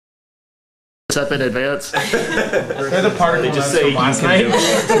up in advance. They're the particle They just notes say from you last can do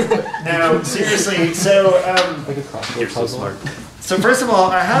night. Now, seriously, so You're so smart. so first of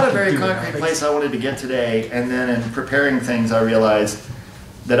all, I had a very concrete place I wanted to get today, and then in preparing things, I realized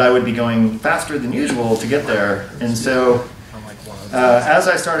that I would be going faster than usual to get there, and so as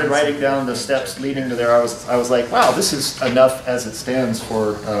I started writing down the steps leading to there, I was like, wow, this is enough as it stands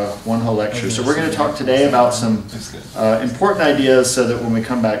for one whole lecture. So we're going to talk today about some important ideas so that when we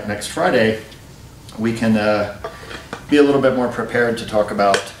come back next Friday, we can be a little bit more prepared to talk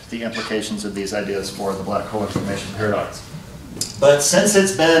about the implications of these ideas for the black hole information paradox. But since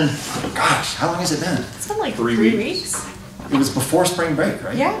it's been, gosh, how long has it been? It's been like 3 3 weeks. It was before spring break,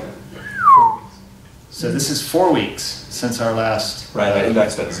 right? Yeah. So this is 4 weeks since our last. Right, I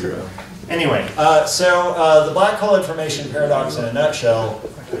indexed at 0. Anyway, so the black hole information paradox in a nutshell,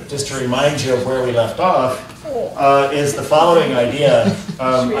 just to remind you of where we left off, is the following idea.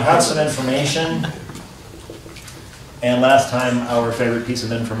 I have some information, and last time our favorite piece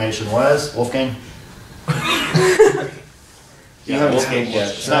of information was, Wolfgang? You haven't Wolfgang seen it yet.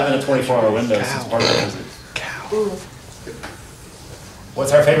 It's not been a 24-hour window since part of the visit.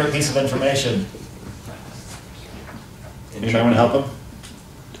 What's our favorite piece of information? Anybody want to help him?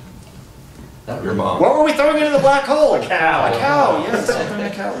 Your mom. What were we throwing into the black hole? A cow. A cow, yes. I'm throwing a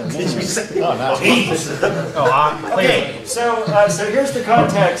cow in. Oh, no. Oh, okay, so here's the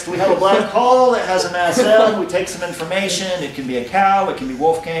context. We have a black hole that has a mass m. We take some information. It can be a cow. It can be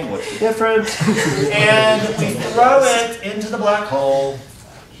Wolfgang. What's the difference? And we throw it into the black hole.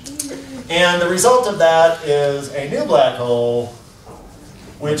 And the result of that is a new black hole,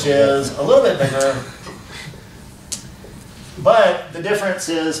 which is a little bit bigger. But the difference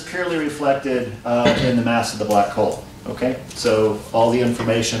is purely reflected in the mass of the black hole. Okay, so all the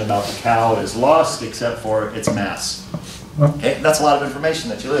information about the cow is lost except for its mass. Okay, that's a lot of information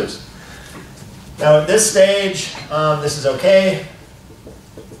that you lose. Now at this stage, this is okay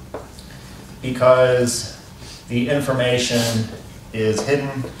because the information is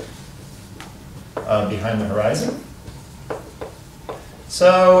hidden behind the horizon.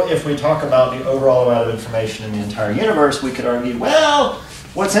 So if we talk about the overall amount of information in the entire universe, we could argue, well,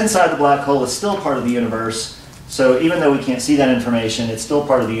 what's inside the black hole is still part of the universe. So even though we can't see that information, it's still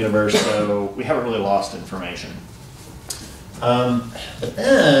part of the universe, so we haven't really lost information. But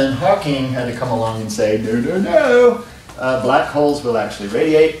then Hawking had to come along and say, no, black holes will actually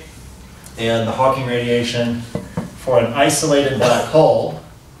radiate. And the Hawking radiation for an isolated black hole,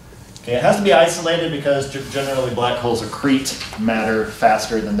 okay, it has to be isolated because generally black holes accrete matter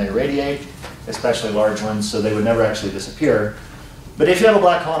faster than they radiate, especially large ones, so they would never actually disappear. But if you have a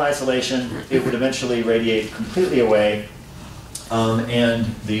black hole in isolation, it would eventually radiate completely away, and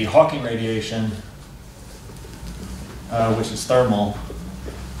the Hawking radiation, which is thermal,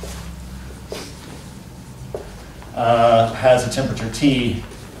 has a temperature T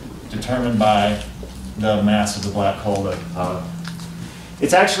determined by the mass of the black hole.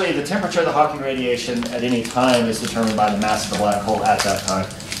 It's actually the temperature of the Hawking radiation at any time is determined by the mass of the black hole at that time.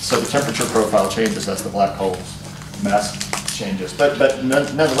 So the temperature profile changes as the black hole's mass changes. But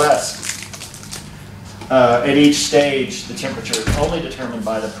nonetheless, at each stage, the temperature is only determined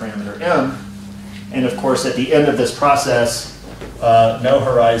by the parameter m. And of course, at the end of this process, no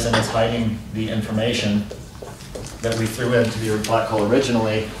horizon is hiding the information that we threw into the black hole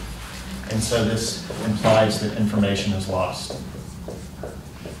originally. And so this implies that information is lost.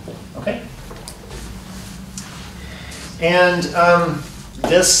 Okay. And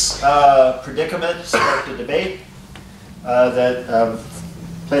this predicament sparked a debate that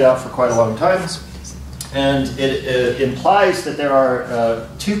played out for quite a long time. And it implies that there are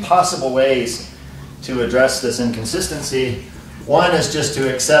two possible ways to address this inconsistency. One is just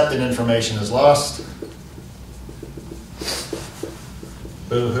to accept that information is lost.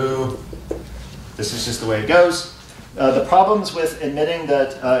 Boo-hoo. This is just the way it goes. The problems with admitting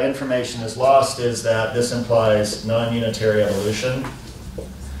that information is lost is that this implies non-unitary evolution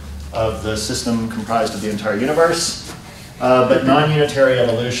of the system comprised of the entire universe. But non-unitary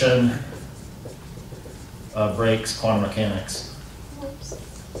evolution breaks quantum mechanics.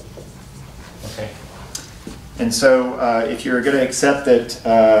 Okay. And so if you're going to accept that,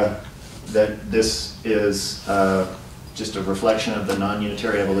 that this is just a reflection of the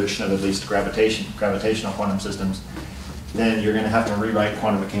non-unitary evolution of at least gravitational quantum systems, then you're going to have to rewrite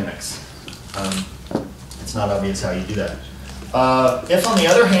quantum mechanics. It's not obvious how you do that. If, on the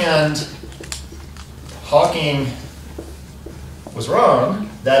other hand, Hawking was wrong,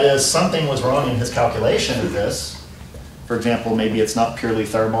 that is, something was wrong in his calculation of this. For example, maybe it's not purely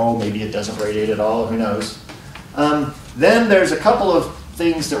thermal, maybe it doesn't radiate at all, who knows. Then there's a couple of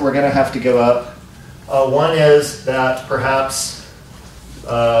things that we're going to have to give up. One is that perhaps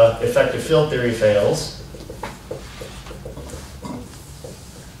effective field theory fails.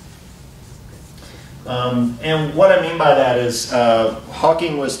 And what I mean by that is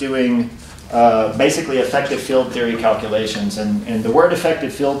Hawking was doing basically effective field theory calculations. And the word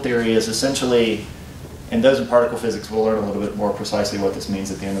effective field theory is essentially, and those in particle physics will learn a little bit more precisely what this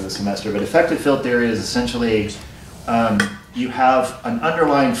means at the end of the semester, but effective field theory is essentially you have an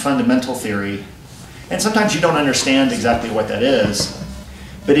underlying fundamental theory, and sometimes you don't understand exactly what that is,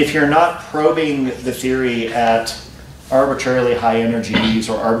 but if you're not probing the theory at arbitrarily high energies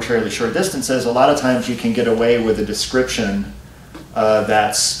or arbitrarily short distances, a lot of times you can get away with a description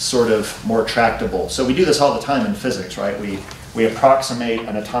that's sort of more tractable. So we do this all the time in physics, right? We approximate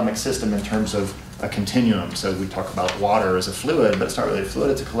an atomic system in terms of a continuum. So we talk about water as a fluid, but it's not really a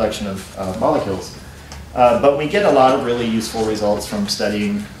fluid, it's a collection of molecules. But we get a lot of really useful results from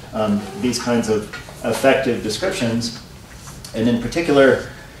studying these kinds of effective descriptions. And in particular,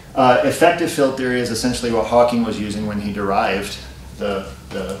 effective field theory is essentially what Hawking was using when he derived the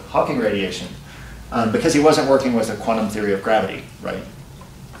Hawking radiation, because he wasn't working with a quantum theory of gravity, right?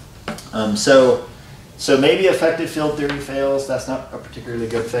 So maybe effective field theory fails. That's not a particularly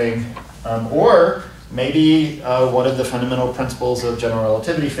good thing. Or maybe one of the fundamental principles of general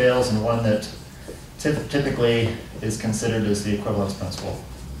relativity fails, and one that typically is considered as the equivalence principle.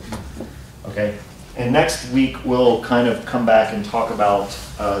 Okay. And next week, we'll kind of come back and talk about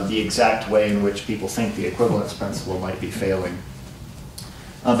the exact way in which people think the equivalence principle might be failing.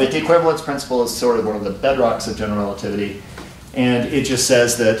 But the equivalence principle is sort of one of the bedrocks of general relativity. And it just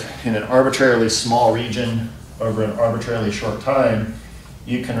says that in an arbitrarily small region over an arbitrarily short time,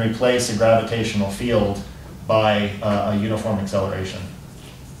 you can replace a gravitational field by a uniform acceleration.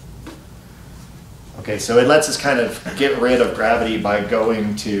 Okay, so it lets us kind of get rid of gravity by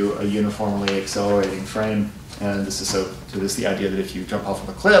going to a uniformly accelerating frame. And this is the idea that if you jump off of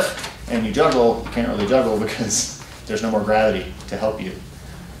a cliff and you juggle, you can't really juggle because there's no more gravity to help you.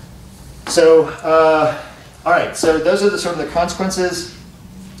 So, all right, so those are the sort of the consequences.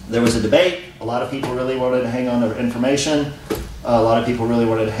 There was a debate. A lot of people really wanted to hang on to information. A lot of people really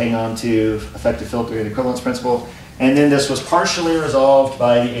wanted to hang on to effective field theory and equivalence principle. And then this was partially resolved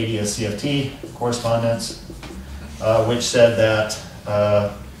by the ADS-CFT correspondence, which said that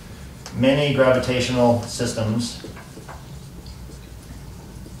many gravitational systems,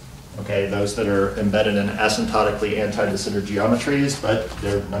 okay, those that are embedded in asymptotically anti-de Sitter geometries, but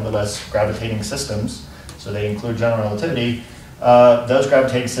they're nonetheless gravitating systems, so they include general relativity, those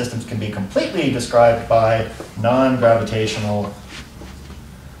gravitating systems can be completely described by non-gravitational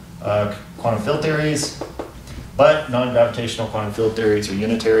quantum field theories. But non-gravitational quantum field theories are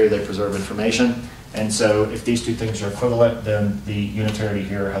unitary, they preserve information. And so if these two things are equivalent, then the unitarity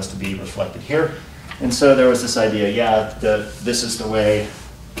here has to be reflected here. And so there was this idea, yeah, this is the way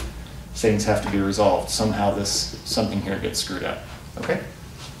things have to be resolved. Somehow something here gets screwed up, okay?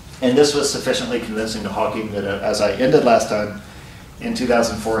 And this was sufficiently convincing to Hawking that, as I ended last time, in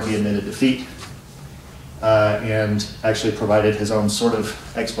 2004 he admitted defeat and actually provided his own sort of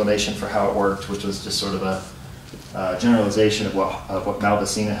explanation for how it worked, which was just sort of a generalization of what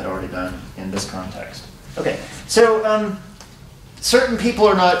Maldacena had already done in this context. Okay, so certain people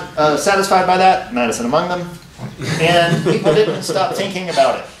are not satisfied by that, Madison among them, and people didn't stop thinking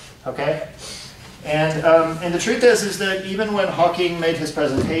about it, okay? And the truth is that even when Hawking made his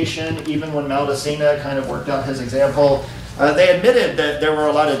presentation, even when Maldacena kind of worked out his example, they admitted that there were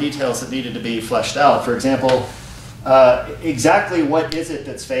a lot of details that needed to be fleshed out. For example, exactly what is it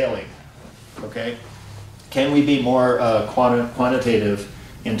that's failing, okay? Can we be more quantitative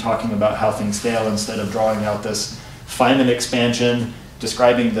in talking about how things fail instead of drawing out this Feynman expansion,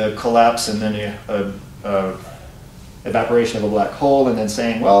 describing the collapse and then evaporation of a black hole, and then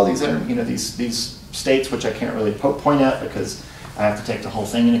saying, well, these are these states which I can't really point at because I have to take the whole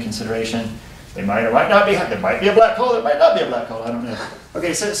thing into consideration. They might or might not be. There might be a black hole. There might not be a black hole. I don't know.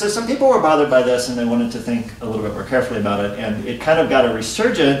 Okay, so some people were bothered by this and they wanted to think a little bit more carefully about it, and it kind of got a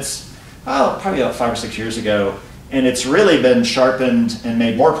resurgence. Probably about 5 or 6 years ago, and it's really been sharpened and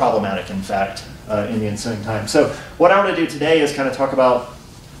made more problematic, in fact, in the ensuing time. So what I want to do today is kind of talk about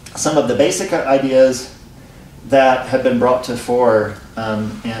some of the basic ideas that have been brought to fore,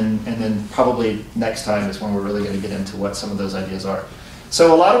 and then probably next time is when we're really going to get into what some of those ideas are.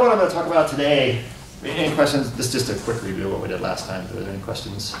 So a lot of what I'm going to talk about today, any questions? This is just a quick review of what we did last time. Are there any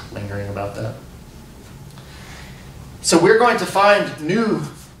questions lingering about that? So we're going to find new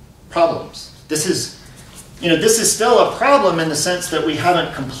problems. This is still a problem in the sense that we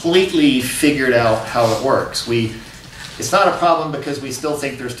haven't completely figured out how it works. We It's not a problem because we still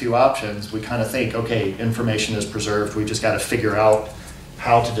think there's two options. We kind of think, okay, information is preserved. We just got to figure out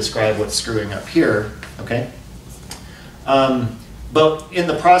how to describe what's screwing up here, okay? But in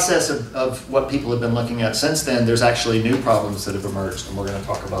the process of what people have been looking at since then, there's actually new problems that have emerged, and we're going to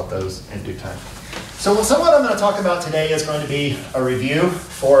talk about those in due time. So what I'm going to talk about today is going to be a review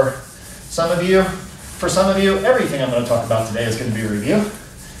for some of you. For some of you, everything I'm going to talk about today is going to be a review.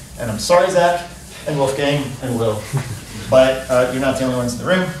 And I'm sorry, Zach, and Wolfgang, and Will. But you're not the only ones in the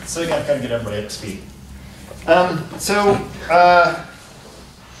room, so you got to kind of get everybody up to speed.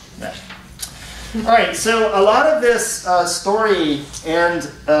 All right, so a lot of this story and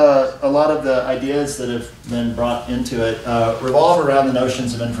a lot of the ideas that have been brought into it revolve around the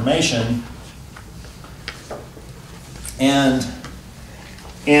notions of information. And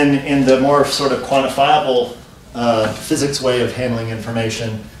in the more sort of quantifiable physics way of handling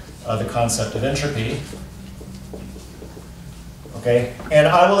information, the concept of entropy. Okay, and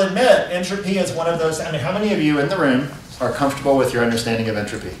I will admit, entropy is one of those. I mean, how many of you in the room are comfortable with your understanding of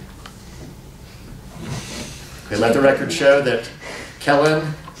entropy? Okay, let the record show that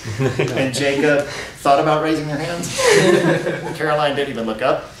Kellen and Jacob thought about raising their hands. Caroline didn't even look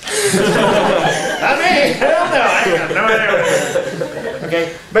up. Not me! Hell no! I have no idea.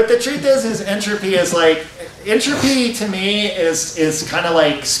 Okay, but the truth is entropy is like, entropy to me is kind of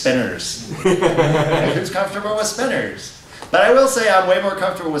like spinners. Who's comfortable with spinners? But I will say I'm way more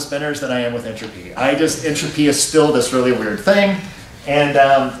comfortable with spinners than I am with entropy. Entropy is still this really weird thing. And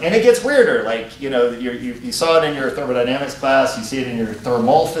it gets weirder. Like, you know, you saw it in your thermodynamics class, you see it in your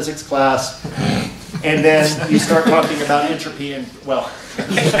thermal physics class, and then you start talking about entropy and, well,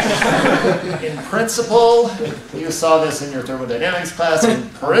 in principle, you saw this in your thermodynamics class. In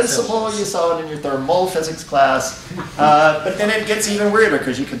principle, you saw it in your thermal physics class. But then it gets even weirder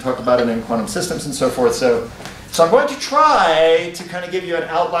because you can talk about it in quantum systems and so forth. So I'm going to try to kind of give you an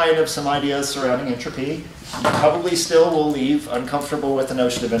outline of some ideas surrounding entropy. You probably still will leave uncomfortable with the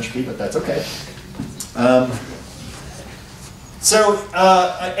notion of entropy, but that's okay.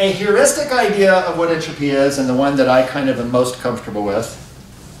 A heuristic idea of what entropy is, and the one that I kind of am most comfortable with,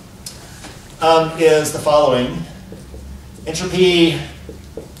 is the following. Entropy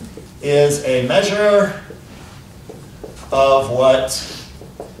is a measure of what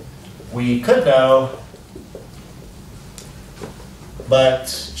we could know,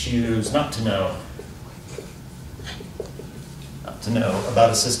 but choose not to know. Not to know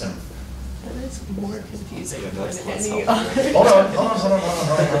about a system. That is more confusing than that's any helpful. other. Hold on.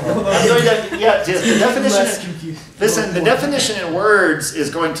 I'm going to, yeah, the definition, listen, the definition in words is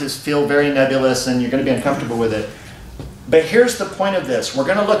going to feel very nebulous and you're going to be uncomfortable with it. But here's the point of this. We're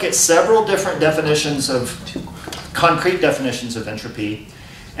going to look at several different definitions concrete definitions of entropy.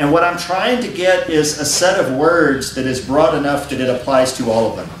 And what I'm trying to get is a set of words that is broad enough that it applies to all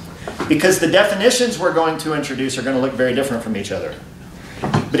of them. Because the definitions we're going to introduce are going to look very different from each other.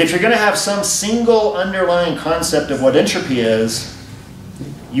 But if you're going to have some single underlying concept of what entropy is,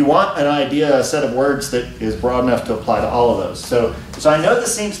 you want an idea, a set of words that is broad enough to apply to all of those. So I know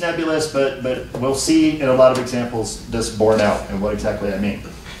this seems nebulous, but we'll see in a lot of examples this borne out and what exactly I mean.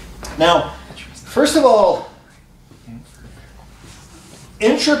 Now, first of all,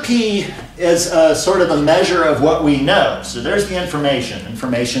 entropy is sort of a measure of what we know. So there's the information.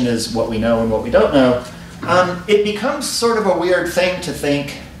 Information is what we know and what we don't know. It becomes sort of a weird thing to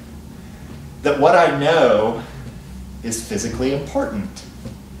think that what I know is physically important.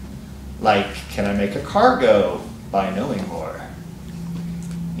 Like, can I make a car go by knowing more?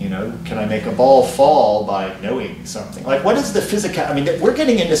 You know, can I make a ball fall by knowing something? Like, what is the physical? I mean, we're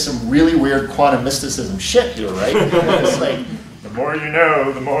getting into some really weird quantum mysticism shit here, right? It's like, the more you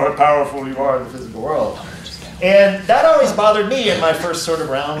know, the more powerful you are in the physical world. And that always bothered me in my first sort of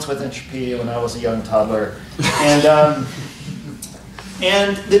rounds with entropy when I was a young toddler.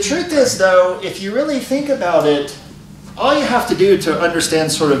 And the truth is, though, if you really think about it, all you have to do to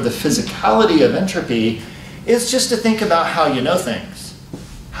understand sort of the physicality of entropy is just to think about how you know things.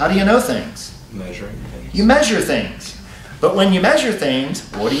 How do you know things? Measuring things. You measure things. But when you measure things,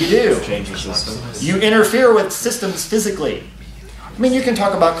 what do? Change the system. You interfere with systems physically. I mean, you can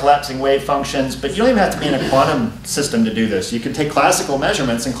talk about collapsing wave functions, but you don't even have to be in a quantum system to do this. You can take classical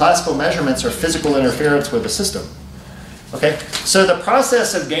measurements, and classical measurements are physical interference with the system. Okay? So the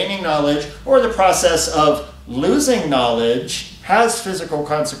process of gaining knowledge or the process of losing knowledge has physical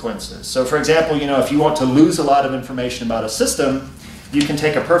consequences. So for example, you know, if you want to lose a lot of information about a system, you can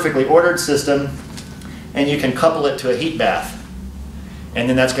take a perfectly ordered system and you can couple it to a heat bath. And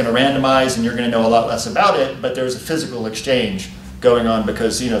then that's going to randomize and you're going to know a lot less about it, but there's a physical exchange going on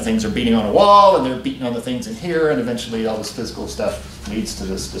because things are beating on a wall and they're beating on the things in here, and eventually all this physical stuff leads to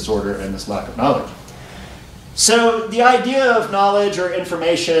this disorder and this lack of knowledge. So the idea of knowledge or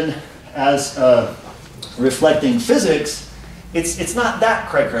information as reflecting physics, it's not that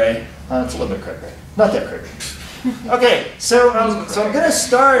cray-cray. It's a little bit cray-cray. Not that cray-cray. Okay, so I'm going to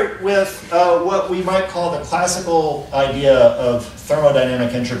start with what we might call the classical idea of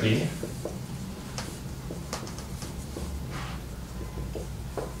thermodynamic entropy.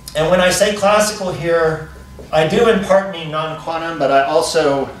 And when I say classical here, I do in part mean non-quantum, but I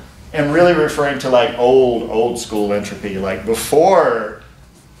also am really referring to like old school entropy, like before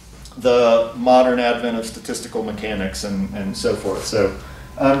the modern advent of statistical mechanics and so forth. So,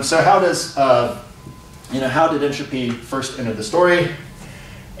 how does how did entropy first enter the story?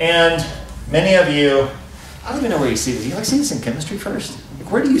 And many of you, I don't even know where you see this. You like see this in chemistry first? Like,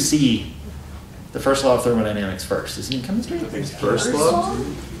 where do you see the first law of thermodynamics first? Is it in chemistry? I think first law?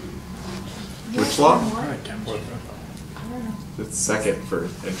 Which law? The second for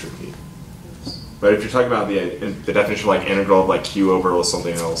entropy. But if you're talking about the definition like integral of like Q over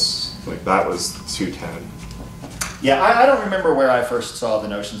something else, like that was 210. Yeah, I don't remember where I first saw the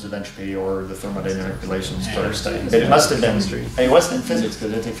notions of entropy or the thermodynamic relations first. It must have been it wasn't in physics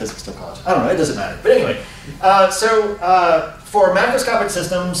because I didn't take physics till college. I don't know, it doesn't matter. But anyway, for macroscopic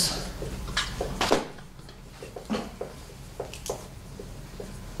systems,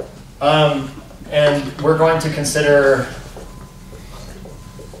 and we're going to consider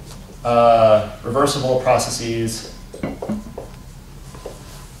reversible processes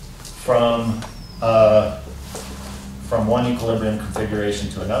from one equilibrium configuration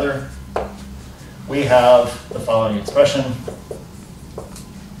to another. We have the following expression.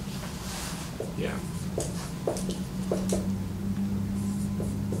 Yeah.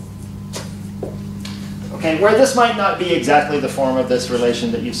 Okay, where this might not be exactly the form of this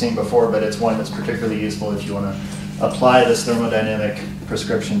relation that you've seen before, but it's one that's particularly useful if you want to apply this thermodynamic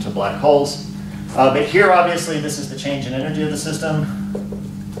prescription to black holes. But here, obviously, this is the change in energy of the system.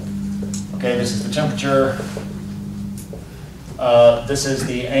 Okay, this is the temperature. This is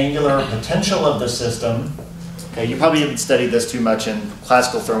the angular potential of the system. Okay, you probably haven't studied this too much in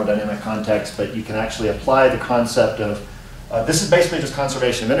classical thermodynamic context, but you can actually apply the concept of, this is basically just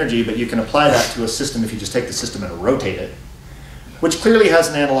conservation of energy, but you can apply that to a system if you just take the system and rotate it, which clearly has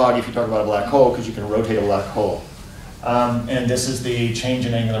an analog if you talk about a black hole, because you can rotate a black hole. And this is the change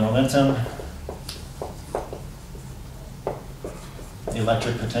in angular momentum, the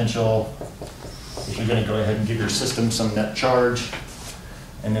electric potential, if you're going to go ahead and give your system some net charge,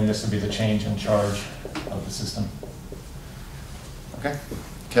 and then this would be the change in charge of the system. Okay.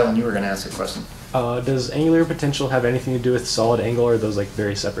 Kellen, you were going to ask a question. Does angular potential have anything to do with solid angle, or are those like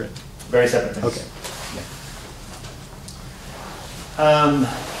very separate? Very separate things. Okay. Yeah.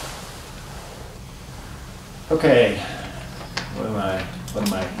 Okay. What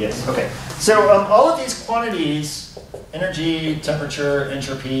am I? Yes. Okay. So all of these quantities, energy, temperature,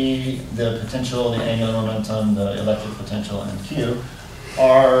 entropy, the potential, the angular momentum, the electric potential, and Q,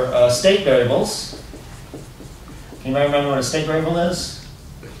 are state variables. Can you remember what a state variable is?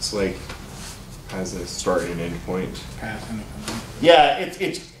 It's like has a start and end point. Yeah,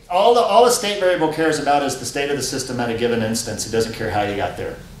 it's all the state variable cares about is the state of the system at a given instance. It doesn't care how you got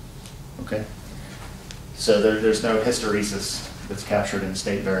there. Okay. So there's no hysteresis that's captured in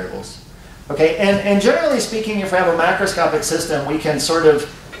state variables. Okay, and generally speaking, if we have a macroscopic system, we can sort of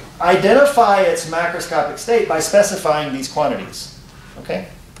identify its macroscopic state by specifying these quantities. Okay?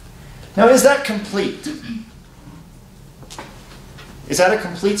 Now, is that complete? Is that a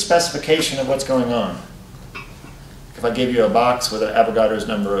complete specification of what's going on? If I give you a box with an Avogadro's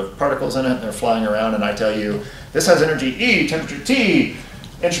number of particles in it, and they're flying around, and I tell you, this has energy E, temperature T,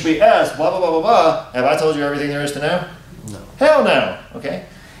 entropy S, blah, blah, blah, blah, blah, have I told you everything there is to know? No. Hell no. Okay?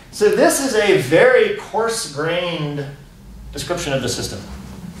 So this is a very coarse-grained description of the system.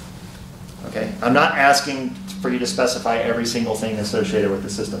 Okay? I'm not asking for you to specify every single thing associated with the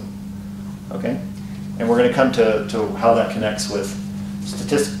system. Okay? And we're going to come to how that connects with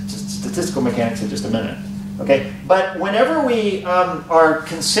statistical mechanics in just a minute. Okay? But whenever we are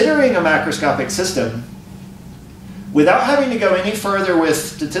considering a macroscopic system, without having to go any further with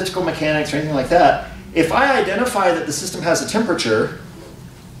statistical mechanics or anything like that, if I identify that the system has a temperature,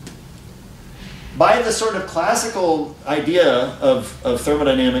 by the sort of classical idea of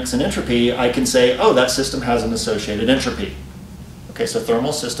thermodynamics and entropy, I can say, oh, that system has an associated entropy. Okay, so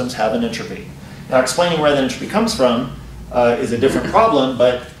thermal systems have an entropy. Now, explaining where that entropy comes from is a different problem,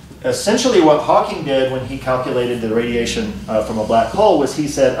 but essentially what Hawking did when he calculated the radiation from a black hole was he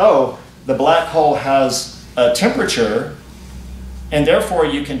said, oh, the black hole has a temperature And therefore,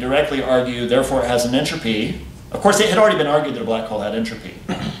 you can directly argue, therefore it has an entropy. Of course, it had already been argued that a black hole had entropy,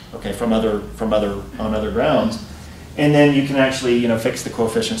 okay, on other grounds. And then you can actually, fix the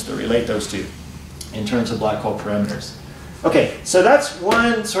coefficients that relate those two in terms of black hole parameters. Okay, so that's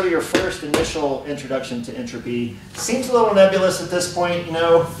one sort of your first initial introduction to entropy. Seems a little nebulous at this point,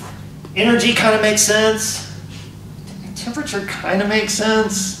 Energy kind of makes sense. Temperature kind of makes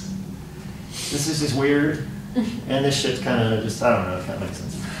sense. This is just weird. And this shit's kind of just, I don't know, it kind of makes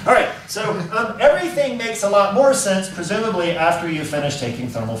sense. All right, so everything makes a lot more sense, presumably after you finish taking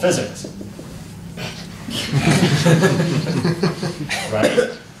thermal physics.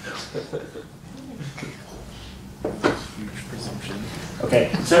 Right?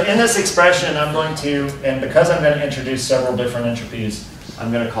 Okay, so in this expression, I'm going to, and because I'm going to introduce several different entropies,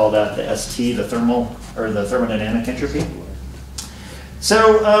 I'm going to call that the ST, the thermal, or the thermodynamic entropy.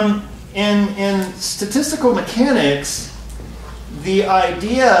 So in statistical mechanics, the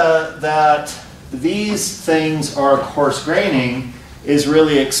idea that these things are coarse graining is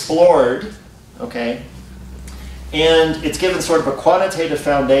really explored, okay? And it's given sort of a quantitative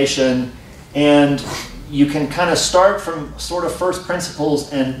foundation, and you can kind of start from sort of first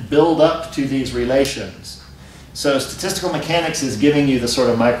principles and build up to these relations. So statistical mechanics is giving you the sort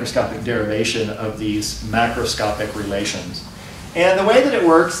of microscopic derivation of these macroscopic relations. And the way that it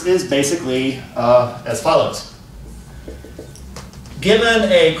works is basically as follows. Given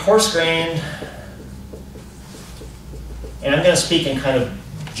a coarse-grained, and I'm going to speak in kind of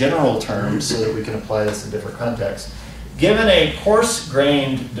general terms so that we can apply this in different contexts. Given a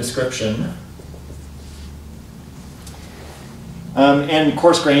coarse-grained description, and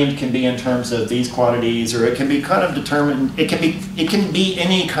coarse-grained can be in terms of these quantities, or it can be kind of determined. It can be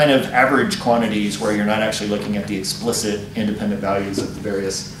any kind of average quantities where you're not actually looking at the explicit independent values of the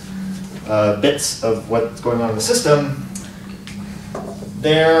various bits of what's going on in the system.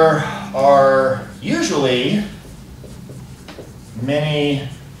 There are usually many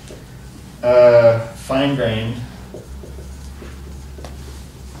fine-grained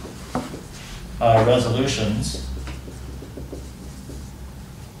resolutions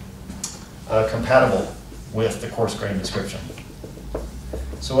compatible with the coarse-grained description.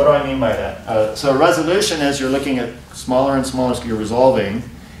 So what do I mean by that? So a resolution is you're looking at smaller and smaller, you're resolving,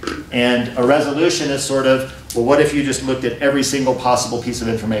 and a resolution is sort of, well, what if you just looked at every single possible piece of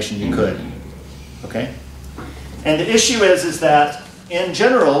information you could? Okay? And the issue is that in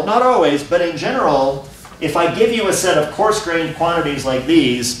general, not always, but in general, if I give you a set of coarse-grained quantities like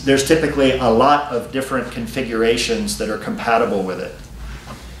these, there's typically a lot of different configurations that are compatible with it.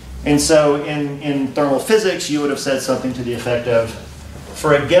 And so in thermal physics, you would have said something to the effect of,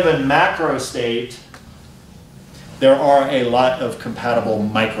 for a given macro state, there are a lot of compatible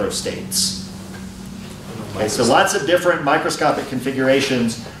microstates. Okay, so lots of different microscopic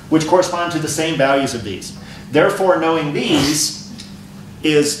configurations which correspond to the same values of these. Therefore, knowing these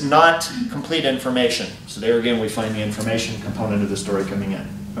is not complete information. So there again, we find the information component of the story coming in.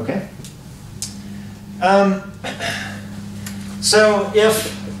 Okay? So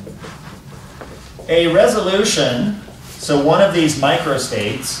if a resolution, so one of these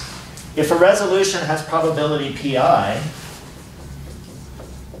microstates, if a resolution has probability pi,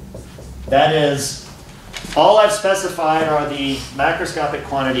 that is, all I've specified are the macroscopic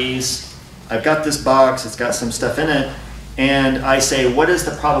quantities. I've got this box, it's got some stuff in it, and I say, what is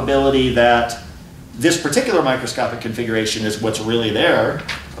the probability that this particular microscopic configuration is what's really there?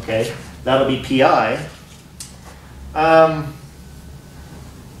 Okay, that'll be pi.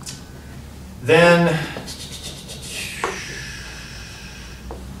 Then,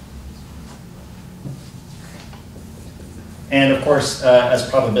 and of course, as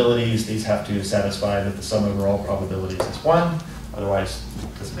probabilities, these have to satisfy that the sum over all probabilities is 1. Otherwise,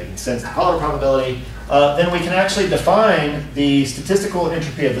 it doesn't make any sense to call it a probability. Then we can actually define the statistical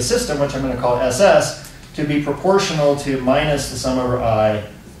entropy of the system, which I'm going to call SS, to be proportional to minus the sum over I,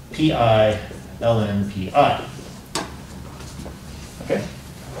 pi, ln pi. Okay?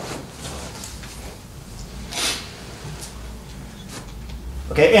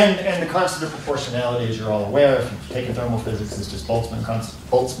 Okay, and the constant of proportionality, as you're all aware, if you've taken thermal physics, is just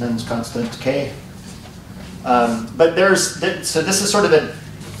Boltzmann's constant, K. But so this is sort of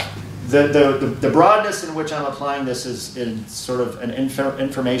the broadness in which I'm applying this is in sort of an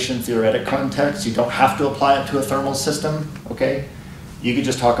information theoretic context. You don't have to apply it to a thermal system, okay? You could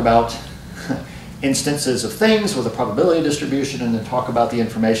just talk about instances of things with a probability distribution and then talk about the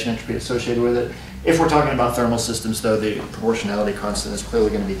information entropy associated with it. If we're talking about thermal systems, though, the proportionality constant is clearly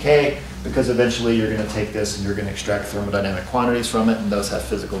going to be K, because eventually you're going to take this and you're going to extract thermodynamic quantities from it, and those have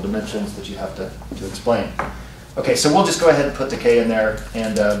physical dimensions that you have to explain. Okay, so we'll just go ahead and put the K in there,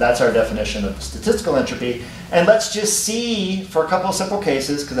 and that's our definition of statistical entropy. And let's just see for a couple of simple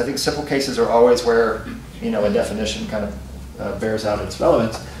cases, because I think simple cases are always where a definition kind of bears out its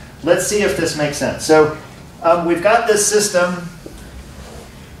relevance. Let's see if this makes sense. So we've got this system.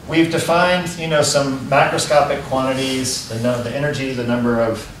 We've defined some macroscopic quantities, the energy, the number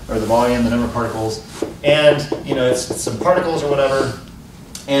of, or the volume, the number of particles, and it's some particles or whatever.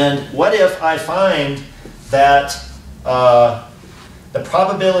 And what if I find that the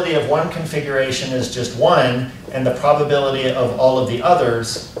probability of one configuration is just 1, and the probability of all of the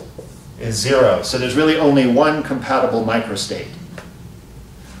others is 0. So there's really only one compatible microstate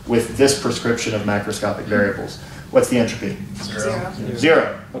with this prescription of macroscopic variables. What's the entropy? 0.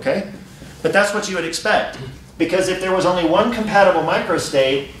 0, okay? But that's what you would expect. Because if there was only one compatible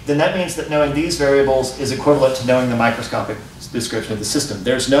microstate, then that means that knowing these variables is equivalent to knowing the microscopic description of the system.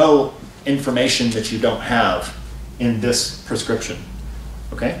 There's no information that you don't have in this prescription.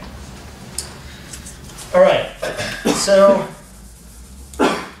 Okay? All right. So,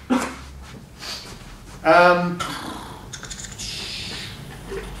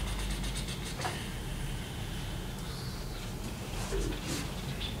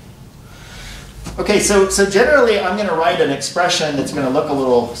 okay, so generally I'm going to write an expression that's going to look a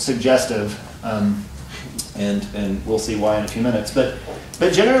little suggestive, and we'll see why in a few minutes. But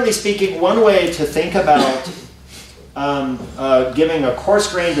generally speaking, one way to think about giving a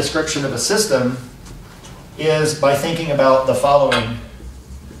coarse-grained description of a system is by thinking about the following.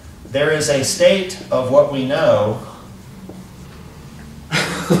 There is a state of what we know,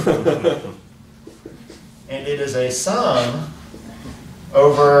 and it is a sum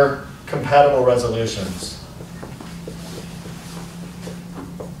over compatible resolutions.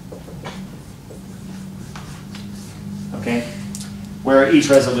 Okay? Where each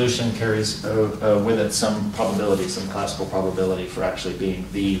resolution carries with it some probability, some classical probability for actually being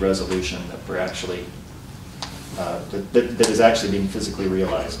the resolution that we're actually that is actually being physically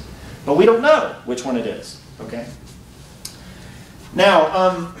realized. But we don't know which one it is. Okay?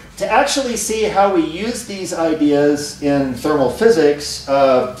 Now, to actually see how we use these ideas in thermal physics,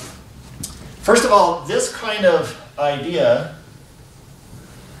 first of all, this kind of idea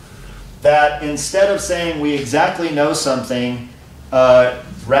that instead of saying we exactly know something,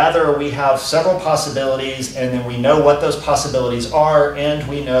 rather we have several possibilities, and then we know what those possibilities are, and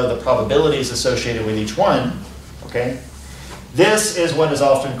we know the probabilities associated with each one. Okay? This is what is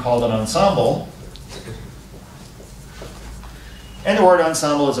often called an ensemble. And the word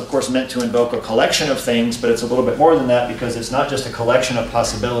ensemble is, of course, meant to invoke a collection of things, but it's a little bit more than that because it's not just a collection of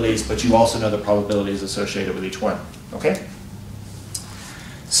possibilities, but you also know the probabilities associated with each one. Okay?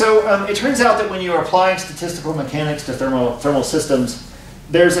 So it turns out that when you are applying statistical mechanics to thermal systems,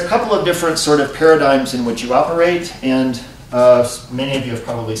 there's a couple of different sort of paradigms in which you operate, and many of you have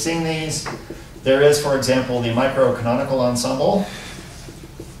probably seen these. There is, for example, the microcanonical ensemble.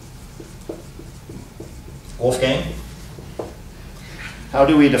 Wolfgang? How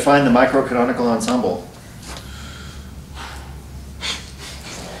do we define the microcanonical ensemble?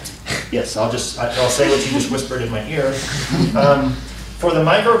 Yes, I'll say what you just whispered in my ear. For the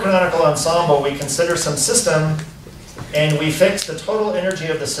microcanonical ensemble, we consider some system, and we fix the total energy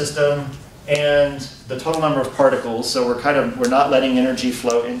of the system and the total number of particles. So we're not letting energy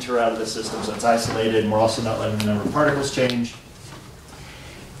flow into or out of the system, so it's isolated, and we're also not letting the number of particles change.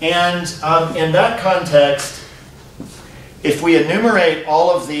 And in that context, if we enumerate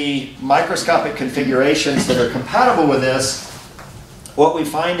all of the microscopic configurations that are compatible with this, what we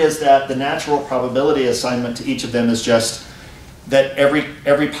find is that the natural probability assignment to each of them is just that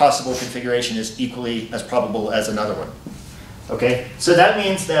every possible configuration is equally as probable as another one. Okay? So that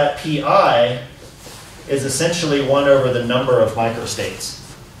means that Pi is essentially 1 over the number of microstates.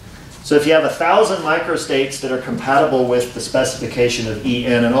 So if you have 1,000 microstates that are compatible with the specification of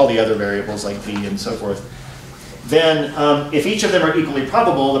En and all the other variables like V and so forth, then if each of them are equally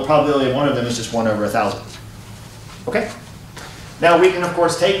probable, the probability of one of them is just 1 over 1,000. Okay? Now we can, of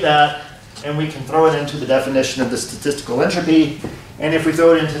course, take that and we can throw it into the definition of the statistical entropy. And if we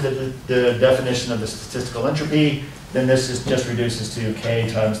throw it into the definition of the statistical entropy, then this just reduces to K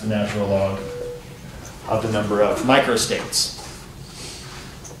times the natural log of the number of microstates.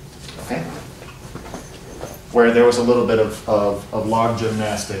 Okay? Where there was a little bit of log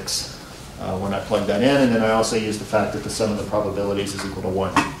gymnastics when I plugged that in, and then I also used the fact that the sum of the probabilities is equal to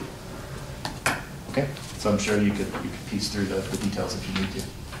 1. Okay? So I'm sure you could piece through the details if you need to.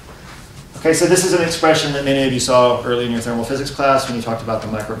 Okay, so this is an expression that many of you saw early in your thermal physics class when you talked about the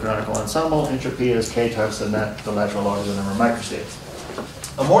microcanonical ensemble. Entropy is K times the natural log of the number of microstates.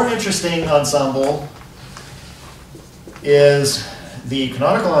 A more interesting ensemble is the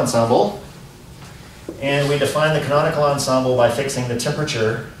canonical ensemble. And we define the canonical ensemble by fixing the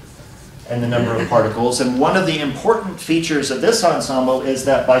temperature and the number of particles. And one of the important features of this ensemble is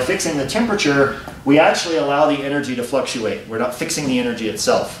that by fixing the temperature, we actually allow the energy to fluctuate. We're not fixing the energy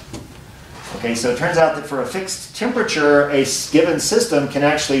itself. Okay, so it turns out that for a fixed temperature, a given system can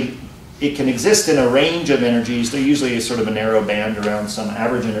actually, it can exist in a range of energies. They're usually sort of a narrow band around some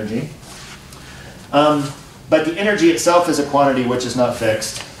average energy. But the energy itself is a quantity which is not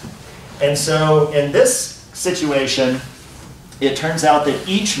fixed. And so in this situation, it turns out that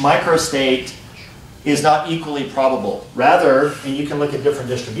each microstate is not equally probable. Rather, and you can look at different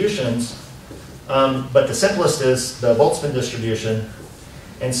distributions, but the simplest is the Boltzmann distribution.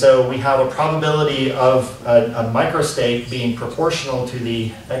 And so we have a probability of a microstate being proportional to the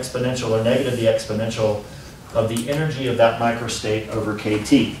exponential or negative the exponential of the energy of that microstate over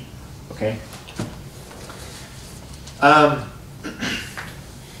kT. Okay?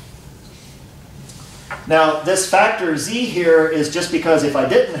 Now, this factor z here is just because if I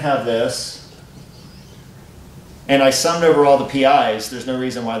didn't have this, and I summed over all the pi's, there's no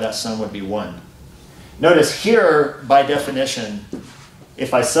reason why that sum would be 1. Notice here, by definition,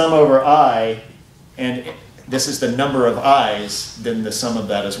 if I sum over I, and this is the number of i's, then the sum of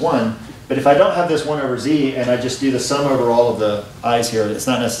that is 1. But if I don't have this 1 over z, and I just do the sum over all of the i's here, it's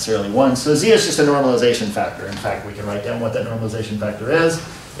not necessarily 1. So z is just a normalization factor. In fact, we can write down what that normalization factor is.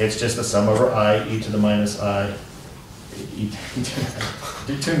 It's just the sum over I, e to the minus I,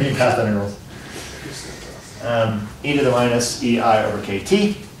 do too many path integrals. E to the minus ei over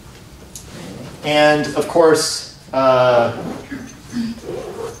kt. And of course,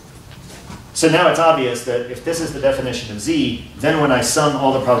 so now it's obvious that if this is the definition of z, then when I sum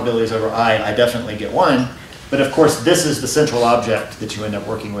all the probabilities over I definitely get 1. But of course, this is the central object that you end up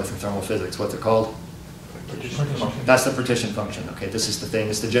working with in thermal physics. What's it called? That's the partition function. Okay, this is the thing.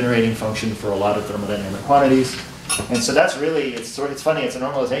 It's the generating function for a lot of thermodynamic quantities. And so that's really, it's funny, it's a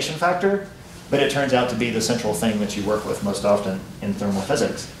normalization factor, but it turns out to be the central thing that you work with most often in thermal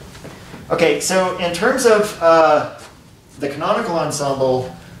physics. Okay, so in terms of the canonical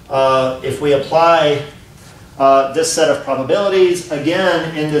ensemble, if we apply this set of probabilities,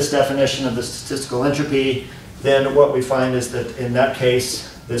 again, in this definition of the statistical entropy, then what we find is that in that case,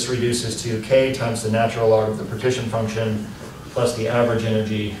 this reduces to k times the natural log of the partition function plus the average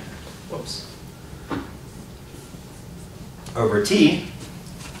energy, over T.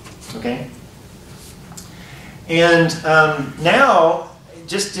 Okay? And now,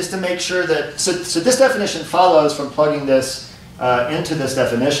 just to make sure that, so this definition follows from plugging this into this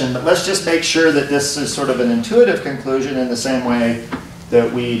definition, but let's just make sure that this is sort of an intuitive conclusion in the same way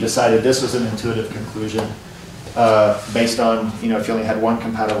that we decided this was an intuitive conclusion based on, if you only had one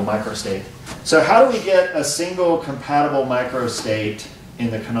compatible microstate. So how do we get a single compatible microstate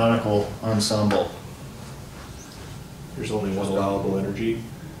in the canonical ensemble? There's only one allowable energy.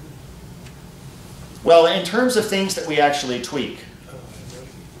 Well, in terms of things that we actually tweak,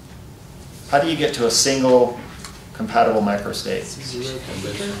 how do you get to a single compatible microstate?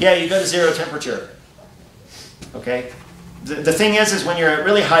 Yeah, you go to 0 temperature. Okay? The thing is when you're at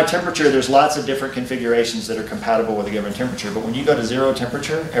really high temperature, there's lots of different configurations that are compatible with a given temperature. But when you go to 0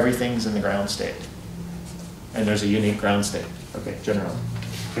 temperature, everything's in the ground state. And there's a unique ground state. Okay, generally.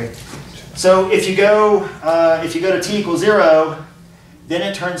 Okay. So if you go to t equals 0, then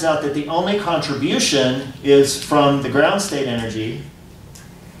it turns out that the only contribution is from the ground state energy.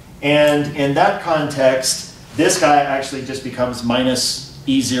 And in that context, this guy actually just becomes minus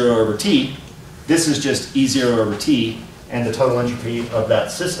E0 over T. This is just E0 over T, and the total entropy of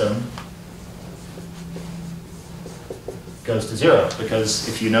that system goes to 0, because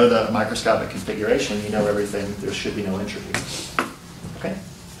if you know the microscopic configuration, you know everything, there should be no entropy. Okay?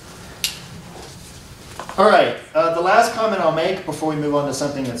 All right, the last comment I'll make before we move on to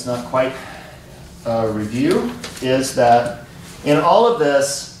something that's not quite a review is that in all of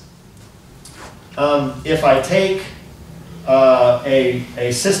this, if I take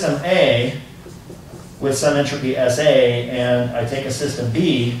a system A with some entropy SA, and I take a system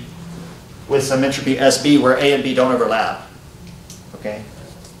B with some entropy SB where A and B don't overlap, okay,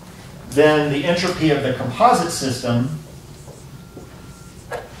 then the entropy of the composite system,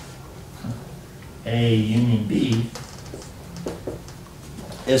 A union B,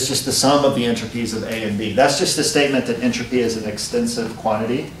 is just the sum of the entropies of A and B. That's just a statement that entropy is an extensive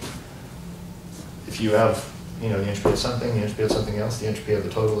quantity. If you have, the entropy of something, the entropy of something else, the entropy of the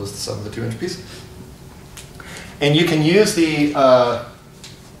total is the sum of the two entropies. And you can use the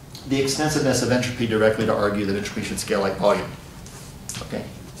extensiveness of entropy directly to argue that entropy should scale like volume. Okay.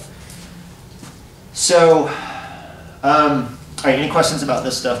 So All right, any questions about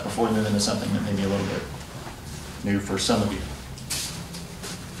this stuff before we move into something that may be a little bit new for some of you?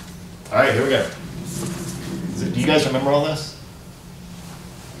 All right, here we go. Do you guys remember all this?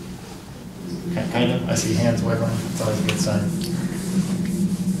 Kind of. I see hands wavering. It's always a good sign.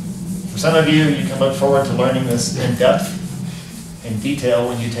 For some of you, you can look forward to learning this in depth, in detail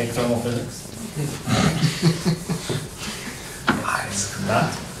when you take thermal physics.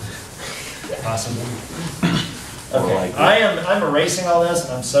 Not possible. Okay, I'm erasing all this,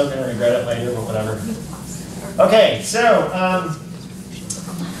 and I'm so going to regret it later, but whatever. Okay, so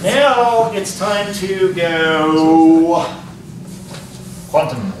now it's time to go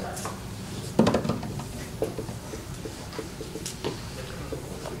quantum.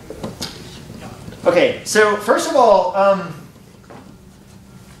 Okay, so first of all,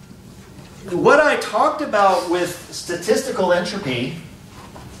 what I talked about with statistical entropy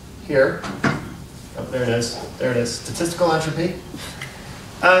here, oh, there it is, statistical entropy.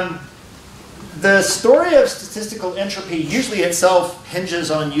 The story of statistical entropy usually itself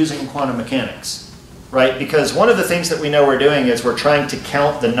hinges on using quantum mechanics, right? Because one of the things that we know we're doing is we're trying to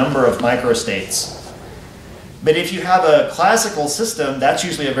count the number of microstates. But if you have a classical system, that's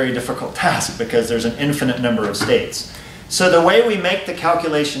usually a very difficult task because there's an infinite number of states. So the way we make the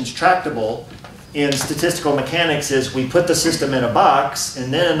calculations tractable in statistical mechanics is we put the system in a box,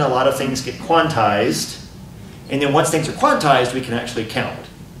 and then a lot of things get quantized. And then once things are quantized, we can actually count.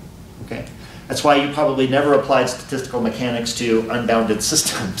 Okay? That's why you probably never applied statistical mechanics to unbounded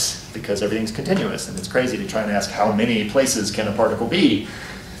systems, because everything's continuous, and it's crazy to try and ask how many places can a particle be.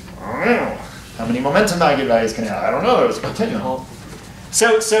 I don't know. How many momentum values can it have? I don't know. It's continuum.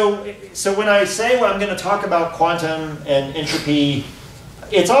 So when I say, well, I'm going to talk about quantum and entropy,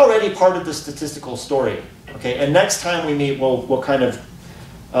 it's already part of the statistical story. Okay, and next time we meet, we'll kind of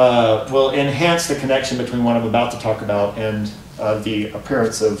we'll enhance the connection between what I'm about to talk about and the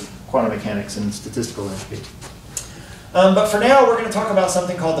appearance of quantum mechanics and statistical entropy. But for now, we're going to talk about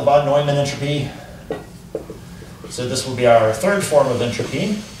something called the von Neumann entropy. So this will be our third form of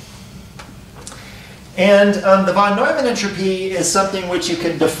entropy. And the von Neumann entropy is something which you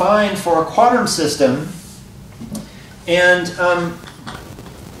can define for a quantum system. And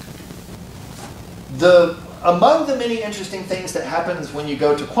among the many interesting things that happens when you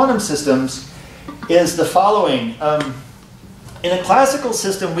go to quantum systems is the following. In a classical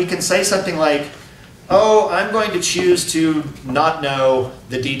system, we can say something like, oh, I'm going to choose to not know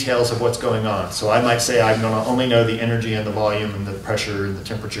the details of what's going on. So I might say I'm going to only know the energy and the volume and the pressure and the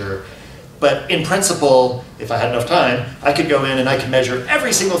temperature. But in principle, if I had enough time, I could go in and I could measure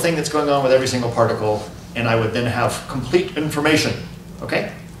every single thing that's going on with every single particle, and I would then have complete information.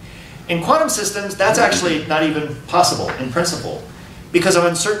 Okay? In quantum systems, that's actually not even possible in principle because of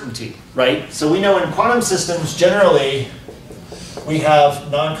uncertainty, right? So we know in quantum systems, generally, we have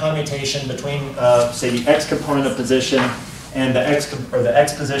non-commutation between, say, the x component of position and the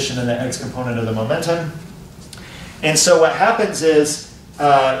x position and the x component of the momentum. And so what happens is,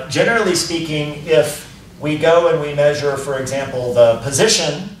 generally speaking, if we go and we measure, for example, the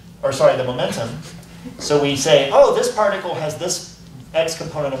position, or sorry, the momentum, so we say, oh, this particle has this x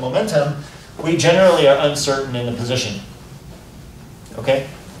component of momentum, we generally are uncertain in the position. Okay?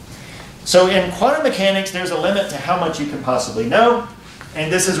 So in quantum mechanics, there's a limit to how much you can possibly know,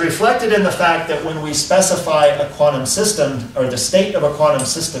 and this is reflected in the fact that when we specify a quantum system, or the state of a quantum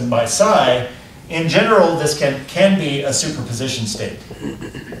system by psi, in general, this can be a superposition state.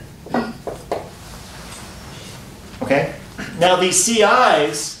 Okay? Now these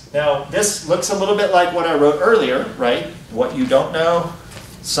CIs, now this looks a little bit like what I wrote earlier, right? What you don't know,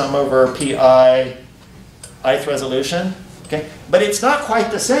 sum over pi, ith resolution. Okay? But it's not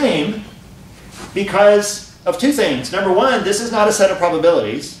quite the same because of two things. Number one, this is not a set of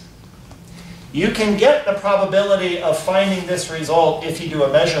probabilities. You can get the probability of finding this result if you do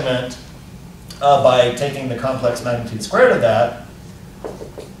a measurement by taking the complex magnitude squared of that.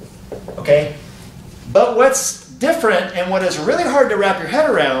 Okay? But what's different and what is really hard to wrap your head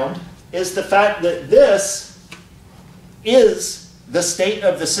around is the fact that this is the state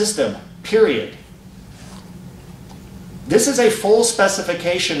of the system, period. This is a full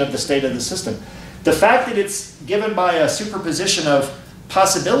specification of the state of the system. The fact that it's given by a superposition of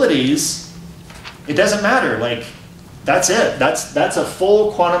possibilities, it doesn't matter. Like, that's it. That's a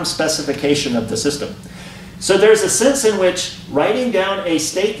full quantum specification of the system. So there's a sense in which writing down a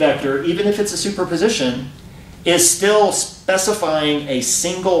state vector, even if it's a superposition, is still specifying a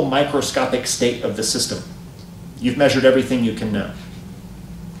single microscopic state of the system. You've measured everything you can know.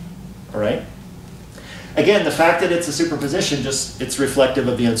 All right? Again, the fact that it's a superposition, it's reflective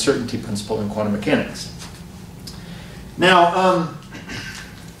of the uncertainty principle in quantum mechanics. Now,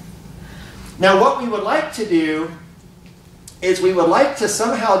 now what we would like to do is we would like to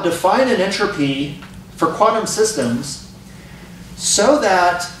somehow define an entropy for quantum systems so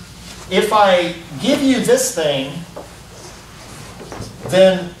that if I give you this thing,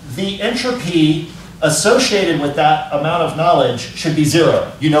 then the entropy associated with that amount of knowledge should be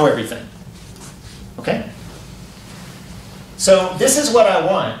 0. You know everything. Okay? So this is what I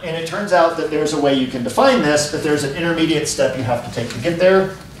want, and it turns out that there's a way you can define this, but there's an intermediate step you have to take to get there. I'm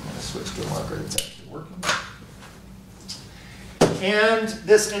going to switch to a marker that's actually working. And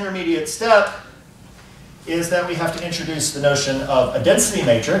this intermediate step is that we have to introduce the notion of a density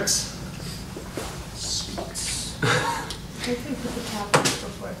matrix. I think put the cap on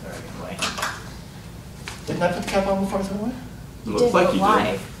before throwing away. Didn't I put the cap on before I threw it away? Looks like you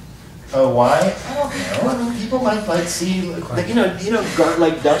Why? did. Oh, why? I don't know. I mean, people might like see, like, like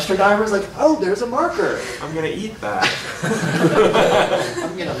dumpster divers, like, oh, there's a marker. I'm gonna eat that.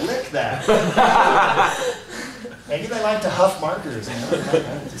 I'm gonna lick that. Maybe they like to huff markers. You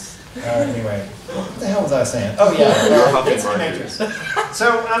know? Anyway, what the hell was I saying? Oh yeah, density matrix.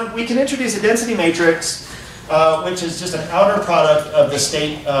 So we can introduce a density matrix, which is just an outer product of the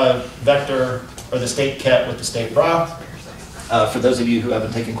state vector or the state ket with the state bra. For those of you who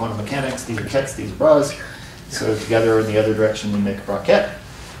haven't taken quantum mechanics, these are kets, these are bras. So together in the other direction, we make a bra ket.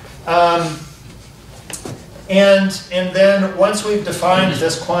 And then once we've defined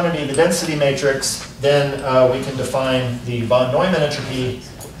this quantity, the density matrix, then we can define the von Neumann entropy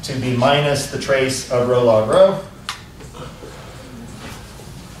to be minus the trace of rho log rho.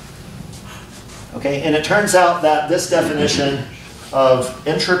 Okay, and it turns out that this definition of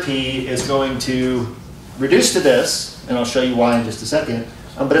entropy is going to reduce to this, and I'll show you why in just a second,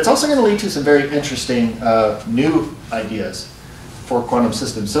 but it's also going to lead to some very interesting new ideas for quantum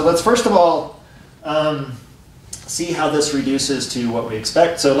systems. So let's first of all see how this reduces to what we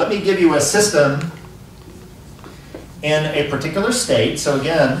expect. So let me give you a system in a particular state. So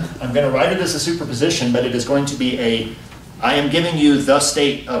again, I'm going to write it as a superposition, but it is going to be I am giving you the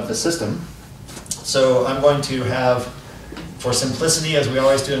state of the system. So I'm going to have, for simplicity, as we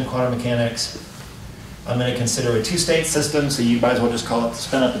always do in quantum mechanics, I'm going to consider a two-state system, so you might as well just call it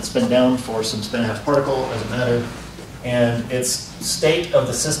spin up and spin down for some spin-half particle, doesn't matter. And its state of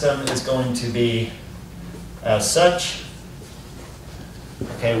the system is going to be as such,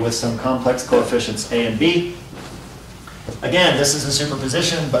 okay, with some complex coefficients A and B. Again, this is a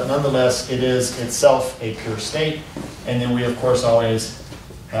superposition, but nonetheless, it is itself a pure state. And then we, of course, always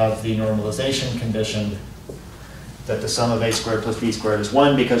have the normalization condition that the sum of A squared plus B squared is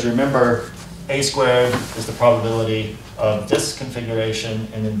 1, because remember, A squared is the probability of this configuration,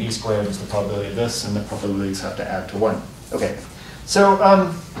 and then B squared is the probability of this, and the probabilities have to add to 1. Okay, so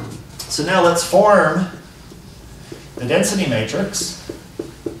now let's form the density matrix.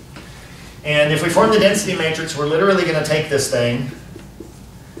 And if we form the density matrix, we're literally going to take this thing,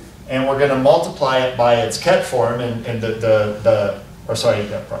 and we're going to multiply it by its ket form, and this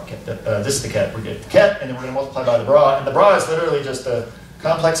is the ket, we're getting the ket, and then we're going to multiply by the bra, and the bra is literally just the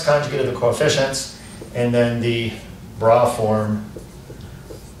complex conjugate of the coefficients, and then the bra form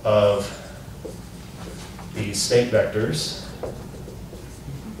of these state vectors.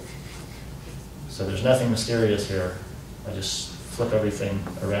 So there's nothing mysterious here. I just flip everything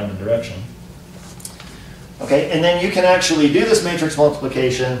around in direction. Okay, and then you can actually do this matrix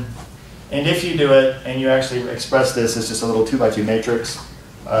multiplication, and if you do it, and you actually express this as just a little 2x2 matrix,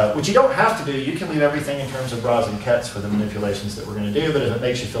 which you don't have to do. You can leave everything in terms of bras and kets for the manipulations that we're going to do, but if it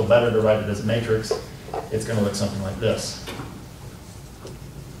makes you feel better to write it as a matrix, it's going to look something like this.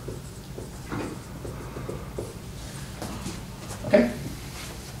 Okay?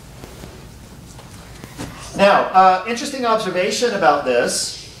 Now, interesting observation about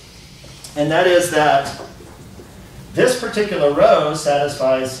this, and that is that this particular row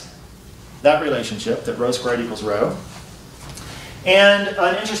satisfies that relationship, that rho squared equals rho. And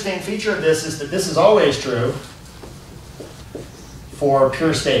an interesting feature of this is that this is always true for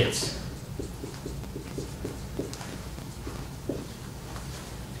pure states.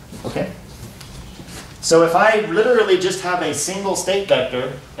 Okay? So if I literally just have a single state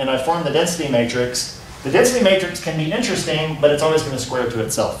vector and I form the density matrix can be interesting, but it's always going to square to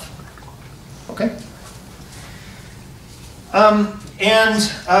itself. Okay?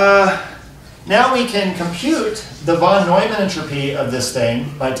 Now we can compute the von Neumann entropy of this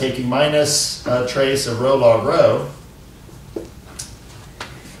thing by taking minus trace of rho log rho.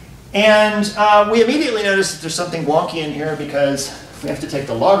 And we immediately notice that there's something wonky in here because we have to take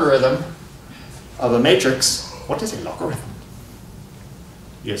the logarithm of a matrix. What is a logarithm?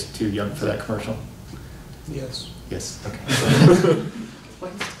 You guys too young for that commercial? Yes. Yes. Okay.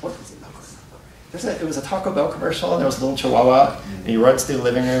 what is it? It was a Taco Bell commercial, and there was a little Chihuahua, and he runs through the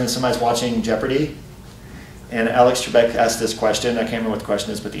living room, and somebody's watching Jeopardy. And Alex Trebek asked this question. I can't remember what the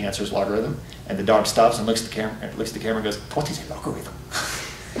question is, but the answer is logarithm. And the dog stops and looks at the camera, and goes, "What is a logarithm?"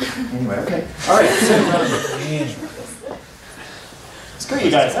 Anyway, okay. All right. So, screw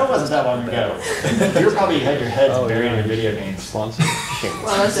you guys. That wasn't that long ago. You probably had your heads buried in video games. Sponsor.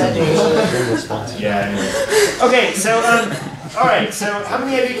 Well, that's education. Sponsor. Yeah. Anyway. Okay. So, all right. So, how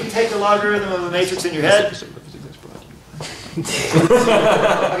many of you can take the logarithm of a matrix in your head?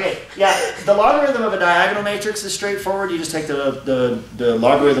 Okay, yeah, the logarithm of a diagonal matrix is straightforward. You just take the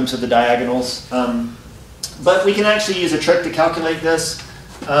logarithms of the diagonals. But we can actually use a trick to calculate this,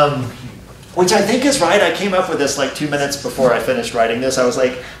 which I think is right. I came up with this like 2 minutes before I finished writing this. I was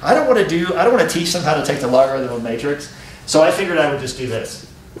like, I don't want to teach them how to take the logarithm of a matrix. So I figured I would just do this.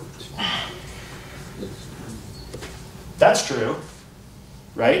 That's true,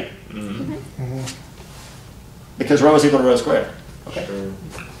 right? Mm-hmm. Mm-hmm. Because rho is equal to rho squared. Okay. Sure.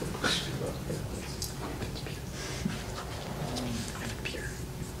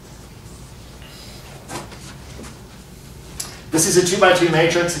 This is a 2 by 2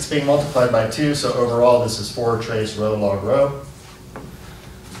 matrix. It's being multiplied by 2, so overall this is 4 trace rho log rho.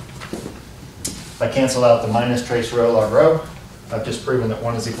 If I cancel out the minus trace rho log rho, I've just proven that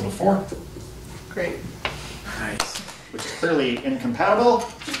 1 is equal to 4. Great. Nice. Which is clearly incompatible.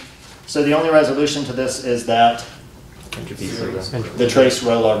 So the only resolution to this is that the trace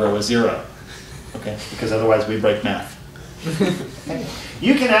rho log rho is 0. Okay, because otherwise we break math. Okay.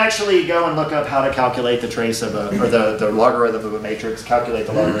 You can actually go and look up how to calculate the trace of the logarithm of a matrix, calculate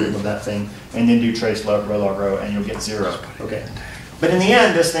the logarithm of that thing, and then do trace rho log rho, and you'll get 0. Okay. But in the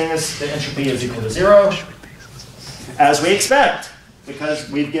end, this thing is, the entropy is equal to 0, as we expect, because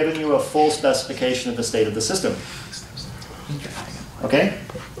we've given you a full specification of the state of the system. Okay?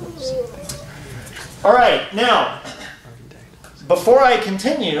 All right, now, before I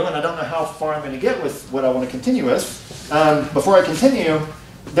continue, and I don't know how far I'm going to get with what I want to continue with, before I continue,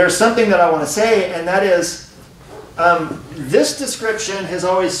 there's something that I want to say, and that is, this description has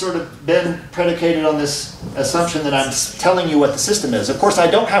always sort of been predicated on this assumption that I'm telling you what the system is. Of course, I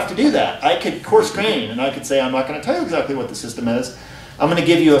don't have to do that. I could coarse grain, and I could say, I'm not going to tell you exactly what the system is. I'm going to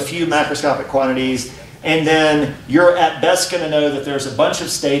give you a few macroscopic quantities, and then you're at best going to know that there's a bunch of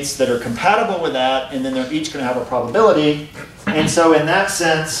states that are compatible with that, and then they're each going to have a probability. And so in that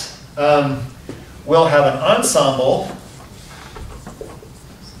sense, we'll have an ensemble,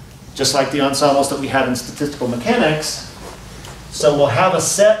 just like the ensembles that we had in statistical mechanics. So we'll have a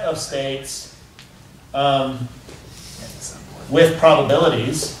set of states with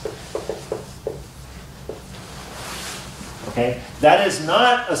probabilities. Okay? That is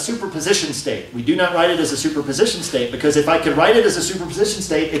not a superposition state. We do not write it as a superposition state, because if I could write it as a superposition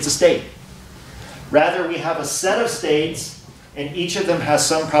state, it's a state. Rather, we have a set of states, and each of them has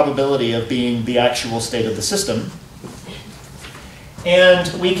some probability of being the actual state of the system. And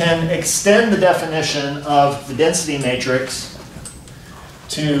we can extend the definition of the density matrix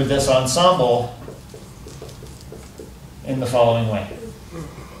to this ensemble in the following way.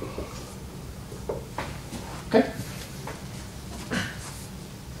 Okay?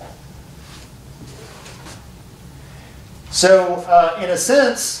 So, in a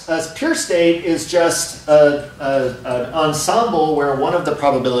sense, a pure state is just an ensemble where one of the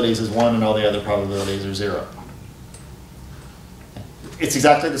probabilities is 1 and all the other probabilities are 0. It's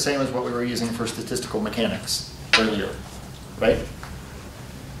exactly the same as what we were using for statistical mechanics earlier, right?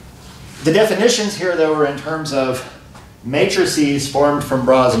 The definitions here, though, are in terms of matrices formed from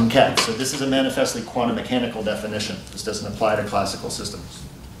bras and kets. So this is a manifestly quantum mechanical definition. This doesn't apply to classical systems.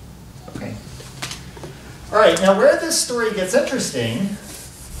 Okay. All right, now where this story gets interesting,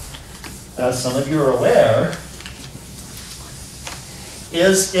 as some of you are aware,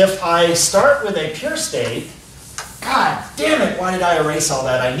 is if I start with a pure state. God damn it, why did I erase all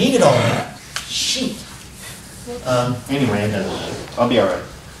that? I needed all that. Shoot. Anyway, I'll be all right.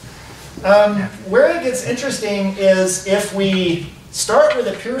 Where it gets interesting is if we start with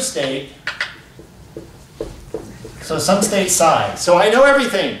a pure state, so some state psi. So I know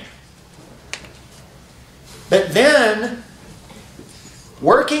everything. But then,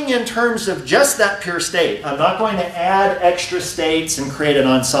 working in terms of just that pure state, I'm not going to add extra states and create an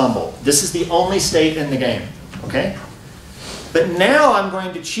ensemble. This is the only state in the game. Okay? But now I'm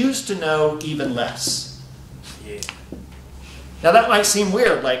going to choose to know even less. Now that might seem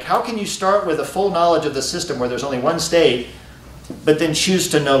weird. Like, how can you start with a full knowledge of the system where there's only one state, but then choose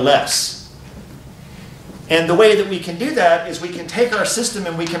to know less? And the way that we can do that is we can take our system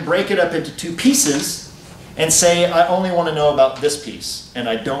and we can break it up into 2 pieces. and say I only want to know about this piece, and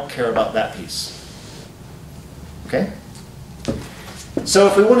I don't care about that piece. Okay? So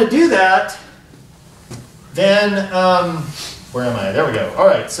if we want to do that, then, where am I? There we go. All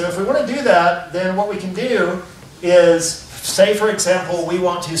right, so if we want to do that, then what we can do is, say for example, we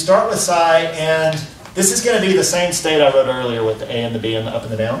want to start with psi, and this is going to be the same state I wrote earlier with the A and the B and the up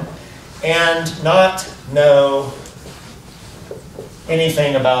and the down, and not know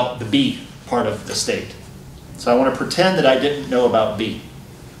anything about the B part of the state. So I want to pretend that I didn't know about B.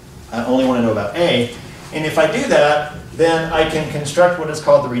 I only want to know about A. And if I do that, then I can construct what is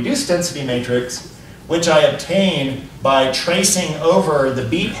called the reduced density matrix, which I obtain by tracing over the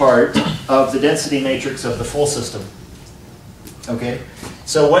B part of the density matrix of the full system. Okay?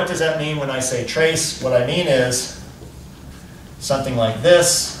 So what does that mean when I say trace? What I mean is something like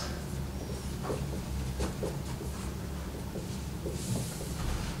this.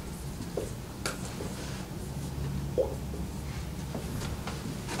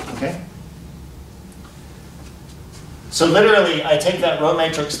 Okay? So literally, I take that row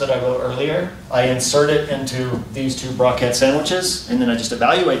matrix that I wrote earlier, I insert it into these two brocket sandwiches, and then I just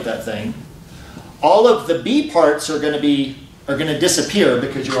evaluate that thing. All of the B parts are going to disappear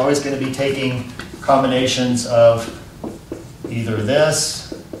because you're always going to be taking combinations of either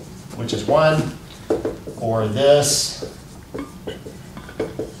this, which is 1, or this,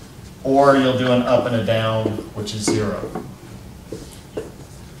 or you'll do an up and a down, which is 0.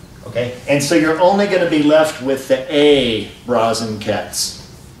 Okay? And so you're only going to be left with the A bras and kets,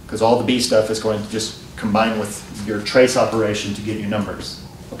 because all the B stuff is going to just combine with your trace operation to give you numbers.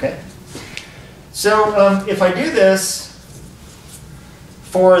 Okay? So if I do this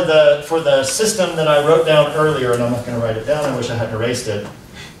for the system that I wrote down earlier, and I'm not going to write it down, I wish I hadn't erased it,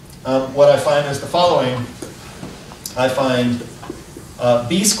 what I find is the following. I find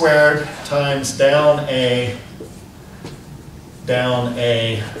B squared times down A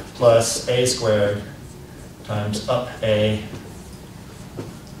plus A squared times up A.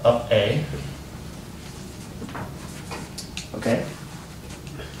 Okay?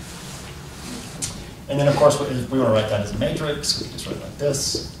 And then, of course, if we want to write that as a matrix, we can just write it like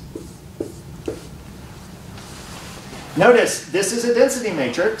this. Notice, this is a density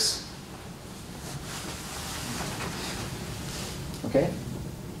matrix. Okay?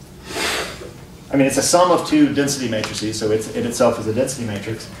 I mean, it's a sum of two density matrices, so it itself is a density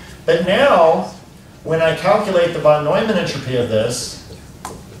matrix. But now, when I calculate the von Neumann entropy of this,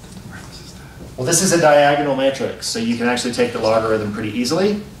 well, this is a diagonal matrix, so you can actually take the logarithm pretty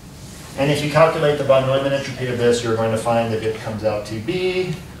easily. And if you calculate the von Neumann entropy of this, you're going to find that it comes out to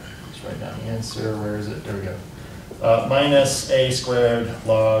be, let's write down the answer, where is it? There we go. Minus A squared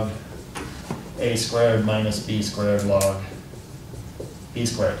log A squared minus B squared log B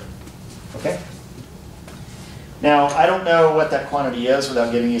squared. Okay? Now, I don't know what that quantity is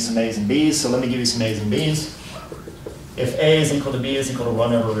without giving you some A's and B's, so let me give you some A's and B's. If A is equal to B is equal to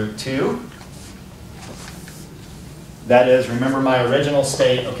 1 over root 2, that is, remember my original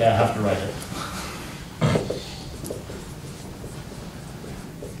state, okay, I have to write it.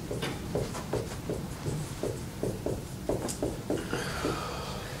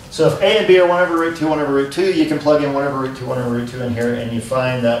 So if A and B are 1 over root 2, 1 over root 2, you can plug in 1 over root 2, 1 over root 2 in here, and you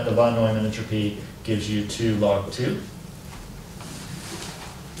find that the von Neumann entropy gives you 2 log 2.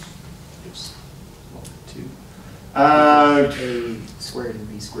 Oops. Log 2. A squared and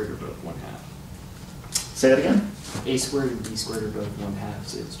B squared are both 1/2. Say that again? A squared and B squared are both 1/2,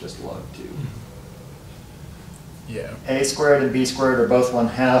 so it's just log 2. Yeah. A squared and B squared are both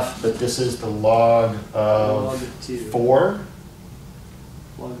 1/2, but this is the log of Log 2. 4.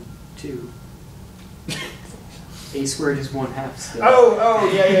 Log 2. A squared is 1/2 still.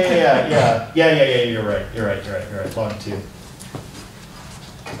 Oh, yeah, you're right, log 2.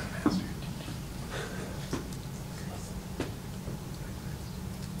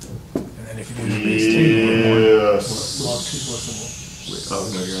 And then if you do the base 2, Yes. Log 2 plus Oh,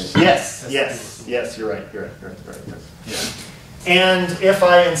 no, you're right. Yes, you're right. Yeah. And if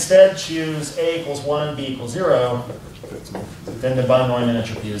I instead choose A equals 1, B equals 0, then the von Neumann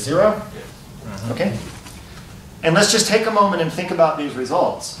entropy is 0. Okay? And let's just take a moment and think about these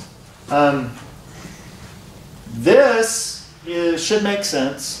results. This should make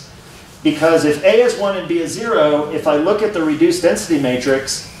sense, because if A is 1 and B is 0, if I look at the reduced density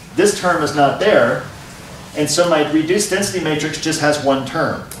matrix, this term is not there, and so my reduced density matrix just has one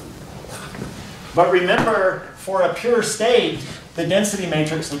term. But remember, for a pure state, the density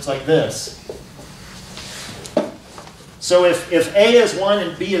matrix looks like this. So if A is 1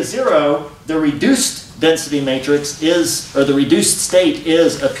 and B is 0, the reduced density matrix is, or the reduced state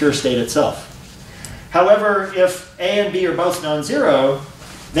is a pure state itself. However, if A and B are both non-zero,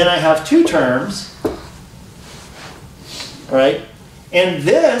 then I have two terms, right? And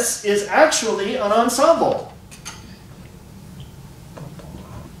this is actually an ensemble.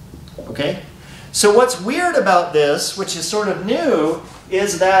 Okay? So what's weird about this, which is sort of new,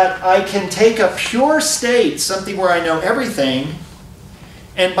 is that I can take a pure state, something where I know everything,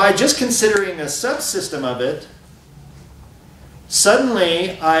 and by just considering a subsystem of it,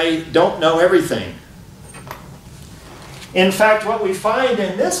 suddenly I don't know everything. In fact, what we find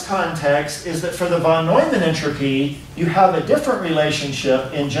in this context is that for the von Neumann entropy, you have a different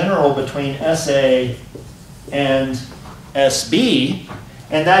relationship in general between SA and SB,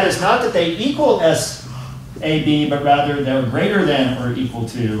 and that is not that they equal SAB, but rather they're greater than or equal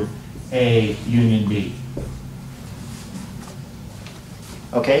to A union B.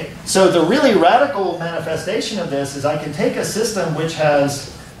 Okay, so the really radical manifestation of this is I can take a system which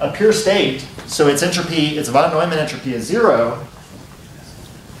has a pure state, so its entropy, its von Neumann entropy is 0,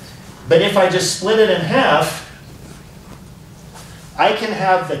 but if I just split it in half, I can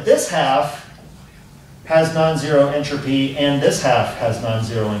have that this half has non-zero entropy and this half has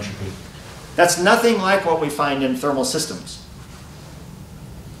non-zero entropy. That's nothing like what we find in thermal systems.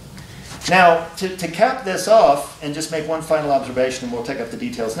 Now, to cap this off and just make one final observation, and we'll take up the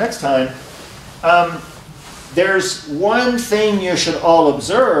details next time, there's one thing you should all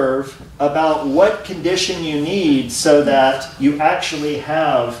observe about what condition you need so that you actually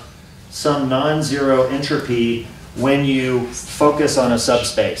have some non-zero entropy when you focus on a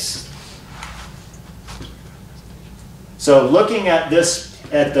subspace. So looking at this,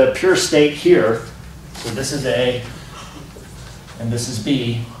 at the pure state here, so this is A and this is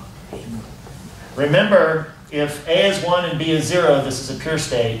B. Remember, if A is 1 and B is 0, this is a pure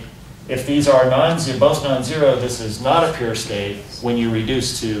state. If these are both non-zero, this is not a pure state when you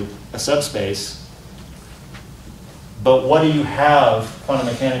reduce to a subspace. But what do you have quantum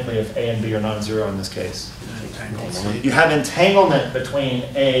mechanically if A and B are non-zero in this case? You have entanglement between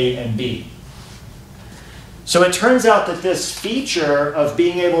A and B. So it turns out that this feature of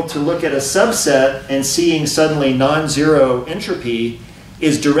being able to look at a subset and seeing suddenly non-zero entropy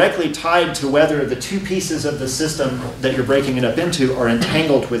is directly tied to whether the two pieces of the system that you're breaking it up into are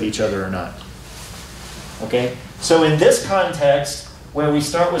entangled with each other or not. Okay? So in this context, where we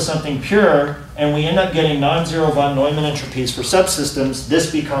start with something pure and we end up getting non-zero von Neumann entropies for subsystems,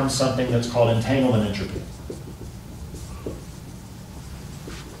 this becomes something that's called entanglement entropy.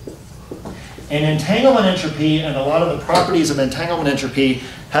 And entanglement entropy and a lot of the properties of entanglement entropy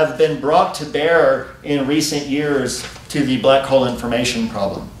have been brought to bear in recent years to the black hole information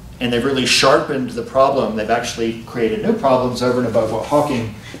problem. And they've really sharpened the problem. They've actually created new problems over and above what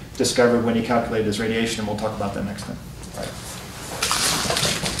Hawking discovered when he calculated his radiation, and we'll talk about that next time. All right.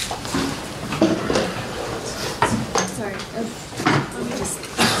 Sorry. Let me just go.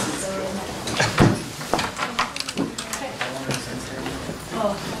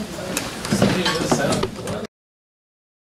 Oh. Something just sound.